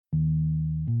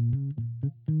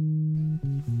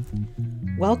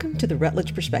Welcome to the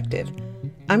Rutledge Perspective.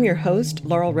 I'm your host,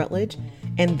 Laurel Rutledge,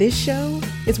 and this show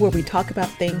is where we talk about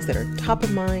things that are top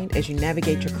of mind as you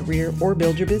navigate your career or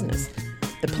build your business.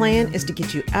 The plan is to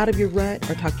get you out of your rut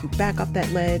or talk you back off that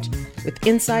ledge with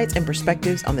insights and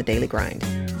perspectives on the daily grind.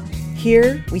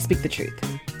 Here, we speak the truth.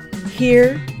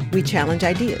 Here, we challenge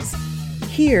ideas.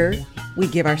 Here, we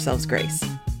give ourselves grace.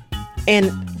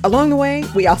 And along the way,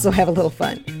 we also have a little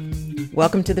fun.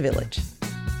 Welcome to the village.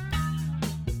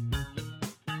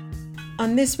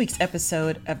 On this week's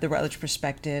episode of the Rutledge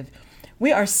Perspective,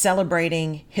 we are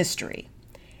celebrating history.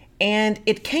 And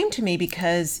it came to me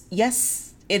because,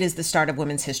 yes, it is the start of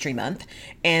Women's History Month.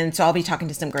 And so I'll be talking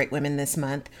to some great women this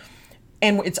month.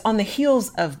 And it's on the heels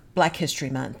of Black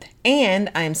History Month. And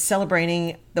I am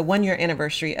celebrating the 1-year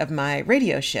anniversary of my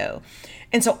radio show.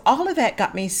 And so all of that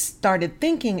got me started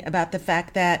thinking about the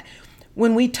fact that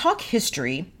when we talk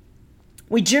history,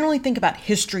 we generally think about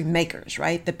history makers,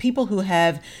 right? The people who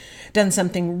have done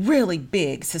something really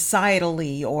big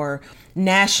societally or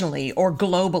nationally or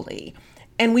globally.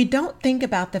 And we don't think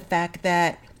about the fact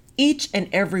that each and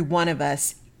every one of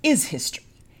us is history.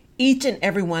 Each and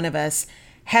every one of us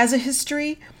has a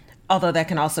history, although that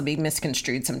can also be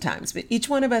misconstrued sometimes. But each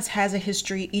one of us has a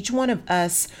history. Each one of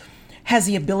us has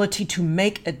the ability to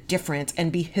make a difference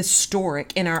and be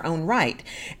historic in our own right.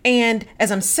 And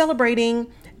as I'm celebrating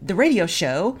the radio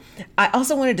show, I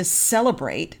also wanted to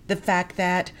celebrate the fact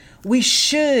that we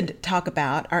should talk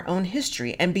about our own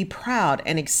history and be proud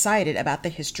and excited about the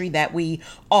history that we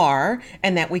are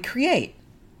and that we create.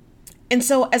 And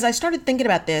so as I started thinking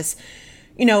about this,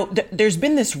 there's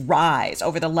been this rise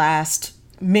over the last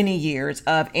many years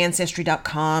of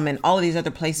Ancestry.com and all of these other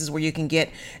places where you can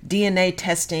get DNA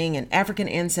testing and African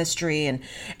ancestry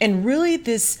and really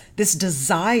this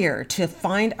desire to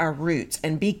find our roots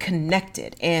and be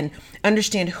connected and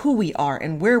understand who we are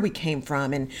and where we came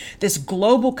from, and this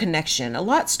global connection. A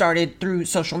lot started through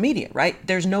social media, right?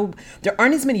 There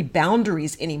aren't as many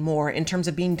boundaries anymore in terms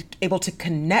of being able to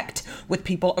connect with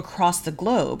people across the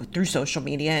globe through social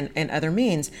media and other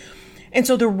means. And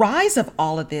so the rise of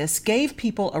all of this gave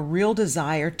people a real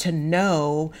desire to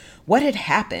know what had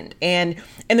happened. And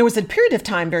there was a period of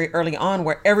time very early on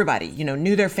where everybody,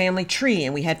 knew their family tree,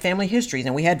 and we had family histories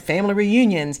and we had family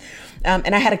reunions.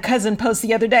 And I had a cousin post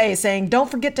the other day saying,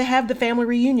 don't forget to have the family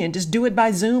reunion, just do it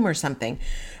by Zoom or something,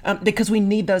 because we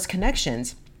need those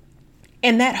connections.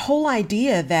 And that whole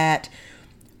idea that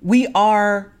we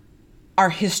are our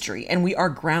history and we are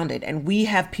grounded and we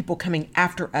have people coming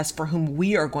after us for whom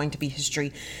we are going to be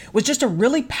history was just a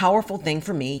really powerful thing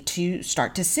for me to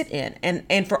start to sit in.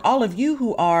 And for all of you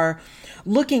who are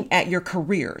looking at your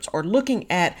careers or looking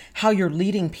at how you're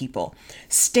leading people,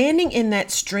 standing in that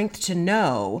strength to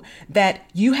know that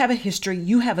you have a history,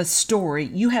 you have a story,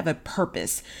 you have a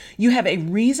purpose, you have a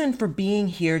reason for being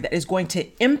here that is going to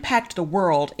impact the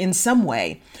world in some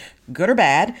way, good or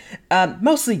bad,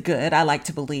 mostly good, I like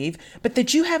to believe, but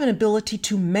that you have an ability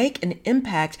to make an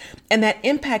impact, and that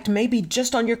impact may be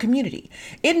just on your community.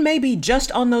 It may be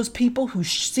just on those people who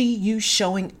see you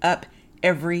showing up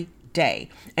every day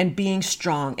and being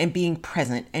strong and being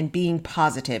present and being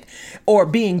positive, or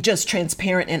being just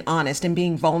transparent and honest and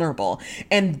being vulnerable.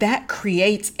 And that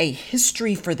creates a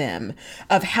history for them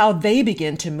of how they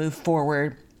begin to move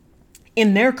forward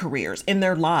in their careers, in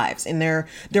their lives, in their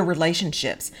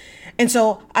relationships. And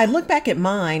so I look back at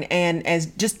mine, and as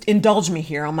just indulge me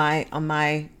here on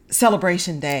my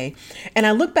celebration day. And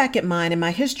I look back at mine, and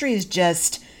my history is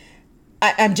just,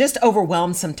 I'm just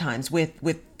overwhelmed sometimes with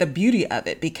the beauty of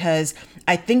it, because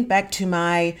I think back to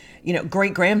my,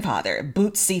 great grandfather,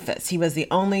 Boots Cephas. He was the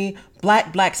only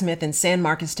Black blacksmith in San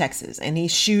Marcos, Texas, and he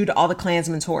shoed all the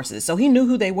Klansmen's horses. So he knew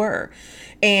who they were.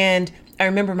 And I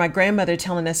remember my grandmother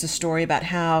telling us a story about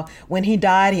how when he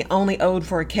died, he only owed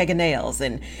for a keg of nails.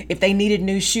 And if they needed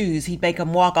new shoes, he'd make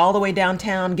them walk all the way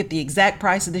downtown, get the exact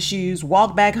price of the shoes,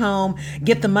 walk back home,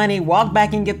 get the money, walk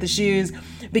back and get the shoes,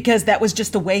 because that was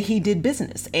just the way he did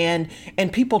business. And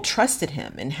people trusted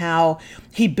him, and how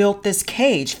he built this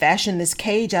cage, fashioned this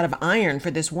cage out of iron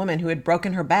for this woman who had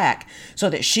broken her back so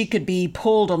that she could be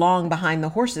pulled along behind the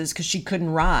horses because she couldn't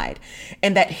ride.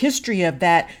 And that history of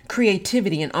that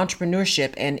creativity and entrepreneurship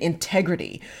and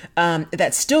integrity,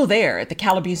 that's still there at the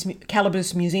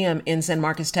Calaboose Museum in San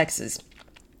Marcos, Texas.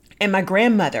 And my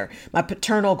grandmother, my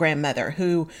paternal grandmother,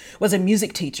 who was a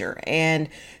music teacher and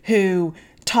who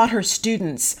taught her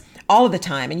students all of the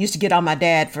time and used to get on my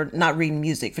dad for not reading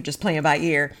music, for just playing by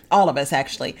ear, all of us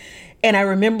actually. And I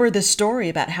remember the story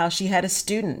about how she had a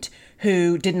student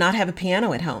who did not have a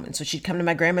piano at home. And so she'd come to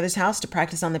my grandmother's house to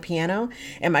practice on the piano.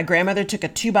 And my grandmother took a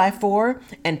 2x4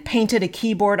 and painted a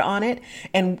keyboard on it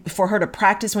and for her to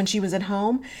practice when she was at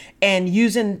home, and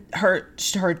using her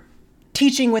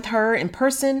teaching with her in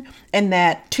person and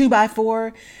that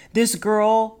 2x4, this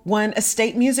girl won a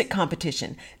state music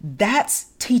competition.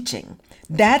 That's teaching.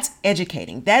 That's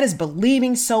educating. That is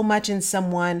believing so much in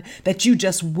someone that you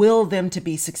just will them to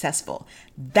be successful.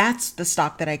 That's the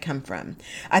stock that I come from.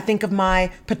 I think of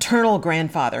my paternal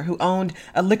grandfather who owned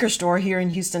a liquor store here in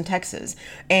Houston, Texas,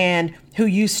 and who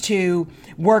used to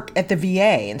work at the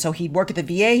VA. And so he'd work at the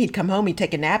VA, he'd come home, he'd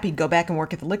take a nap, he'd go back and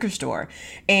work at the liquor store.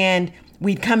 And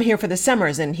we'd come here for the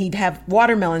summers and he'd have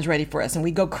watermelons ready for us, and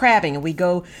we'd go crabbing and we'd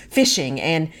go fishing.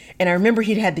 And I remember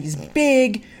he'd had these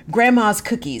big grandma's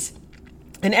cookies.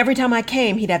 And every time I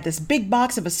came, he'd have this big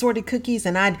box of assorted cookies,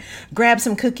 and I'd grab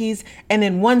some cookies. And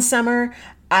then one summer,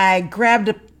 I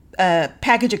grabbed a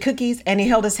package of cookies, and he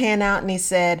held his hand out and he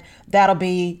said, "That'll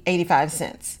be 85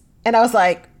 cents. And I was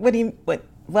like, what do you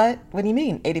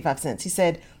mean 85 cents? He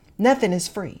said, "Nothing is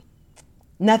free.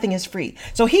 Nothing is free."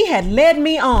 So he had led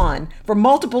me on for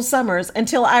multiple summers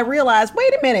until I realized,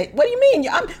 wait a minute, what do you mean?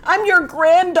 I'm your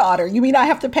granddaughter. You mean I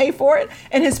have to pay for it?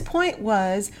 And his point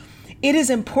was, it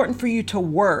is important for you to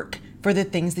work for the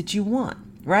things that you want,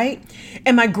 right?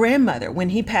 And my grandmother, when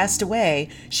he passed away,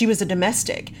 she was a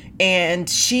domestic, and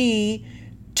she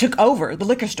took over the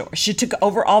liquor store. She took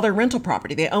over all their rental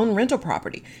property. They owned rental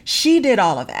property. She did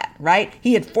all of that, right?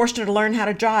 He had forced her to learn how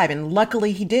to drive, and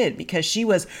luckily he did, because she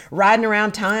was riding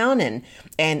around town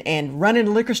and running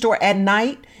the liquor store at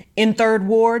night in Third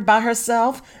Ward by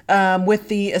herself with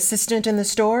the assistant in the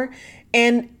store.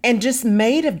 And just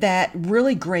made of that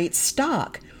really great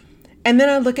stock. And then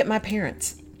I look at my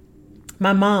parents.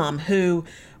 My mom, who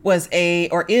is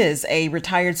a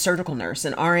retired surgical nurse,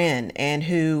 an RN, and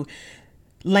who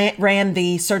ran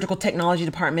the surgical technology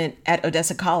department at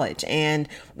Odessa College and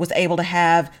was able to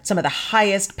have some of the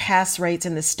highest pass rates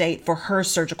in the state for her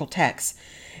surgical techs,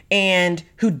 and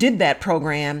who did that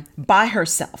program by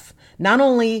herself. Not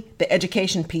only the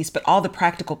education piece, but all the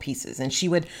practical pieces. And she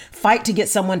would fight to get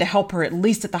someone to help her, at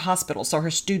least at the hospital, so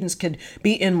her students could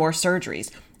be in more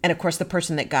surgeries. And of course, the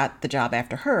person that got the job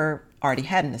after her already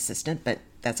had an assistant, but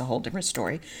that's a whole different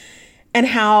story. And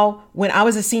how, when I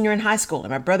was a senior in high school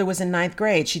and my brother was in ninth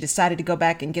grade, she decided to go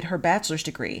back and get her bachelor's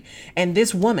degree. And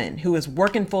this woman who was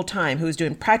working full time, who was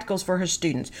doing practicals for her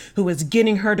students, who was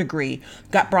getting her degree,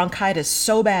 got bronchitis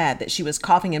so bad that she was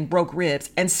coughing and broke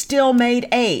ribs, and still made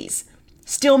A's.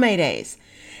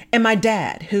 And my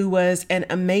dad, who was an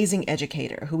amazing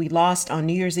educator, who we lost on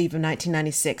New Year's Eve of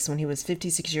 1996 when he was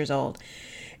 56 years old,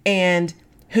 and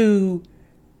who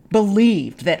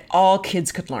believed that all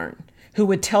kids could learn, who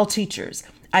would tell teachers,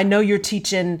 "I know you're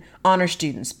teaching honor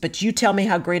students, but you tell me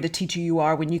how great a teacher you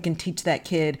are when you can teach that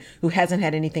kid who hasn't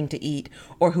had anything to eat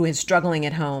or who is struggling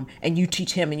at home, and you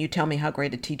teach him and you tell me how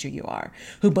great a teacher you are,"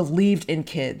 who believed in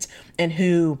kids and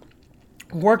who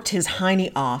worked his hiney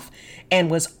off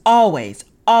and was always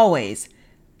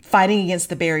fighting against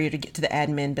the barrier to get to the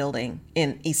admin building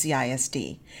in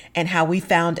ECISD. And how we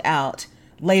found out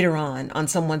later on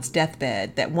someone's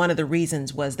deathbed that one of the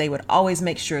reasons was they would always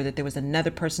make sure that there was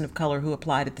another person of color who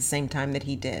applied at the same time that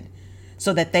he did,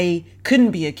 so that they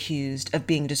couldn't be accused of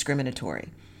being discriminatory.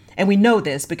 And we know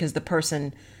this because the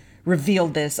person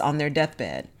revealed this on their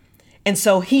deathbed. And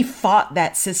so he fought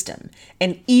that system.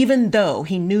 And even though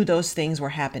he knew those things were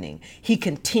happening, he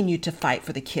continued to fight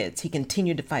for the kids. He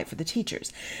continued to fight for the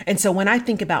teachers. And so when I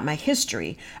think about my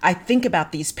history, I think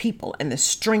about these people and the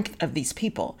strength of these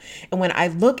people. And when I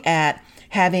look at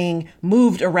having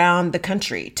moved around the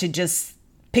country to just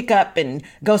pick up and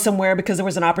go somewhere because there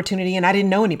was an opportunity and I didn't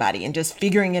know anybody, and just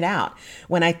figuring it out.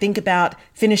 When I think about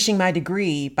finishing my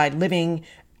degree by living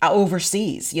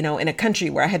overseas, in a country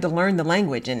where I had to learn the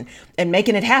language and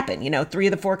making it happen. 3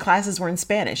 of the 4 classes were in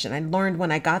Spanish, and I learned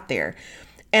when I got there.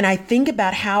 And I think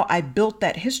about how I built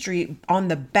that history on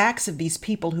the backs of these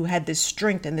people who had this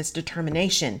strength and this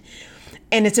determination.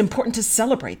 And it's important to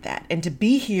celebrate that, and to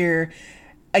be here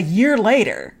a year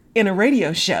later in a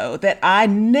radio show that I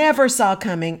never saw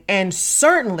coming and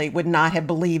certainly would not have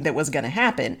believed that was going to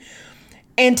happen.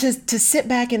 And to sit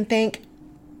back and think,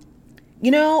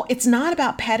 it's not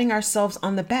about patting ourselves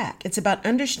on the back. It's about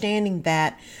understanding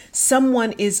that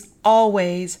someone is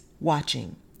always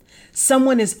watching.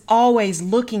 Someone is always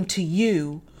looking to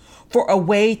you for a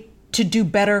way to do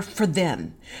better for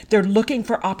them. They're looking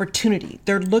for opportunity.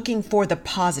 They're looking for the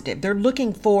positive. They're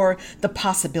looking for the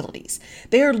possibilities.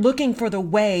 They are looking for the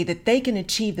way that they can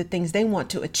achieve the things they want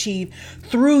to achieve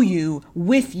through you,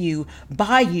 with you,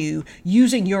 by you,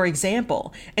 using your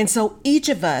example. And so each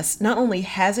of us not only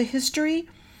has a history,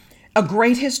 a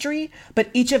great history, but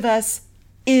each of us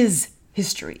is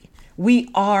history. We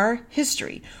are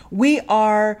history. We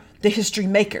are the history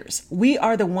makers. We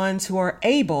are the ones who are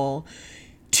able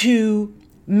to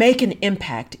make an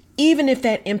impact, even if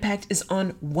that impact is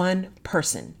on one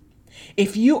person.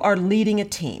 If you are leading a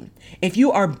team, if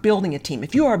you are building a team,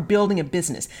 if you are building a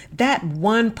business, that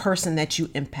one person that you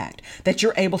impact, that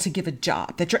you're able to give a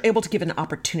job, that you're able to give an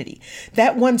opportunity,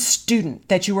 that one student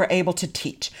that you were able to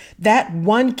teach, that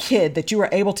one kid that you were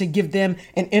able to give them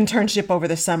an internship over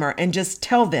the summer and just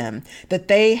tell them that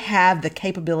they have the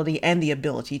capability and the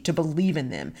ability to believe in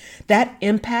them, that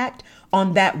impact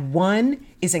on that one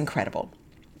is incredible.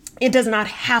 It does not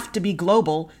have to be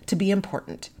global to be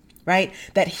important. Right?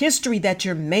 That history that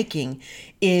you're making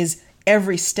is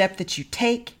every step that you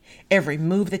take, every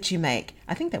move that you make.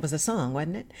 I think that was a song,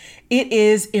 wasn't it? It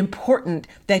is important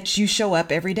that you show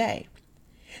up every day.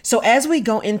 So as we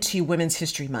go into Women's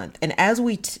History Month, and as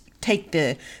we take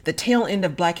the tail end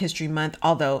of Black History Month,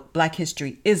 although Black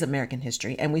history is American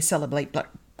history, and we celebrate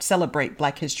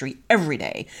Black history every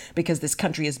day because this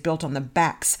country is built on the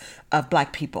backs of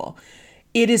Black people,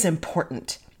 it is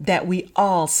important that we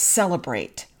all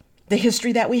celebrate the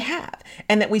history that we have,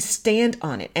 and that we stand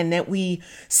on it, and that we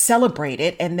celebrate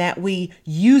it, and that we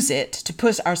use it to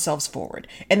push ourselves forward,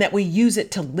 and that we use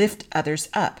it to lift others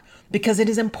up, because it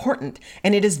is important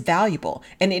and it is valuable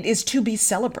and it is to be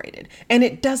celebrated. And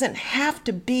it doesn't have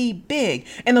to be big.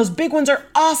 And those big ones are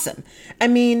awesome. I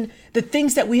mean, the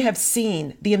things that we have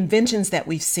seen, the inventions that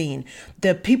we've seen,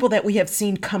 the people that we have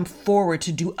seen come forward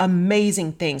to do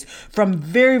amazing things, from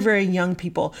very, very young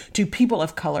people to people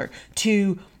of color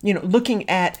to, looking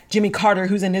at Jimmy Carter,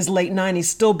 who's in his late 90s,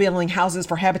 still building houses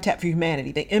for Habitat for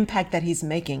Humanity, the impact that he's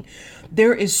making.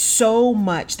 There is so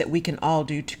much that we can all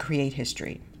do to create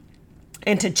history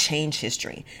and to change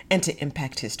history and to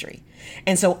impact history.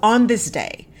 And so on this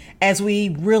day, as we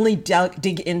really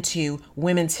dig into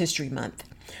Women's History Month,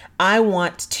 I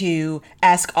want to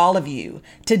ask all of you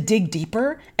to dig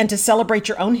deeper and to celebrate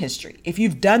your own history. If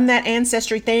you've done that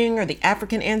ancestry thing or the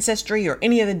African ancestry or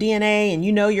any of the DNA and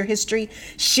you know your history,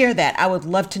 share that. I would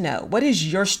love to know. What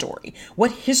is your story?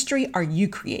 What history are you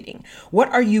creating? What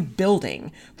are you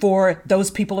building for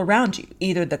those people around you?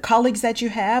 Either the colleagues that you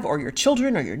have or your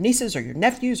children or your nieces or your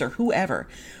nephews or whoever.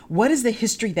 What is the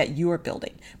history that you are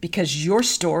building? Because your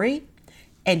story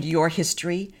and your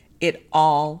history, it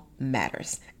all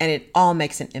matters, and it all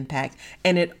makes an impact,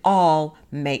 and it all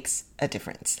makes a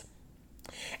difference.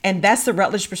 And that's the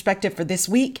Rutledge Perspective for this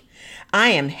week. I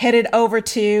am headed over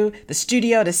to the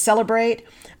studio to celebrate.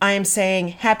 I am saying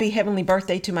happy heavenly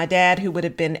birthday to my dad, who would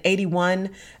have been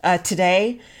 81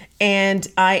 today. And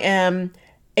I am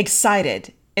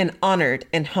excited and honored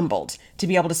and humbled to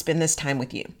be able to spend this time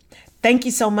with you. Thank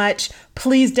you so much.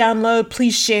 Please download,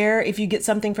 please share if you get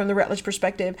something from the Rutledge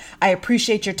Perspective. I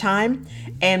appreciate your time,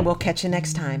 and we'll catch you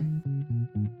next time.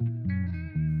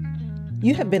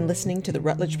 You have been listening to the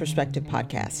Rutledge Perspective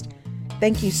podcast.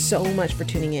 Thank you so much for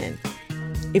tuning in.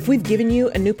 If we've given you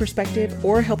a new perspective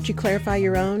or helped you clarify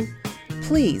your own,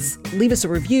 please leave us a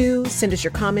review, send us your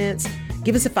comments,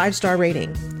 give us a 5-star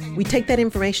rating. We take that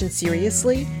information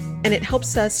seriously, and it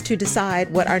helps us to decide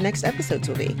what our next episodes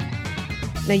will be.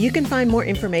 Now, you can find more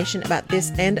information about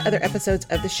this and other episodes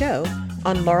of the show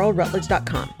on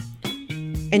laurelrutledge.com.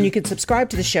 And you can subscribe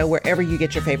to the show wherever you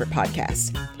get your favorite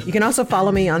podcasts. You can also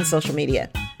follow me on social media.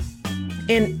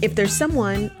 And if there's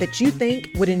someone that you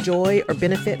think would enjoy or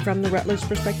benefit from the Rutledge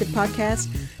Perspective podcast,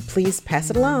 please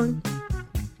pass it along.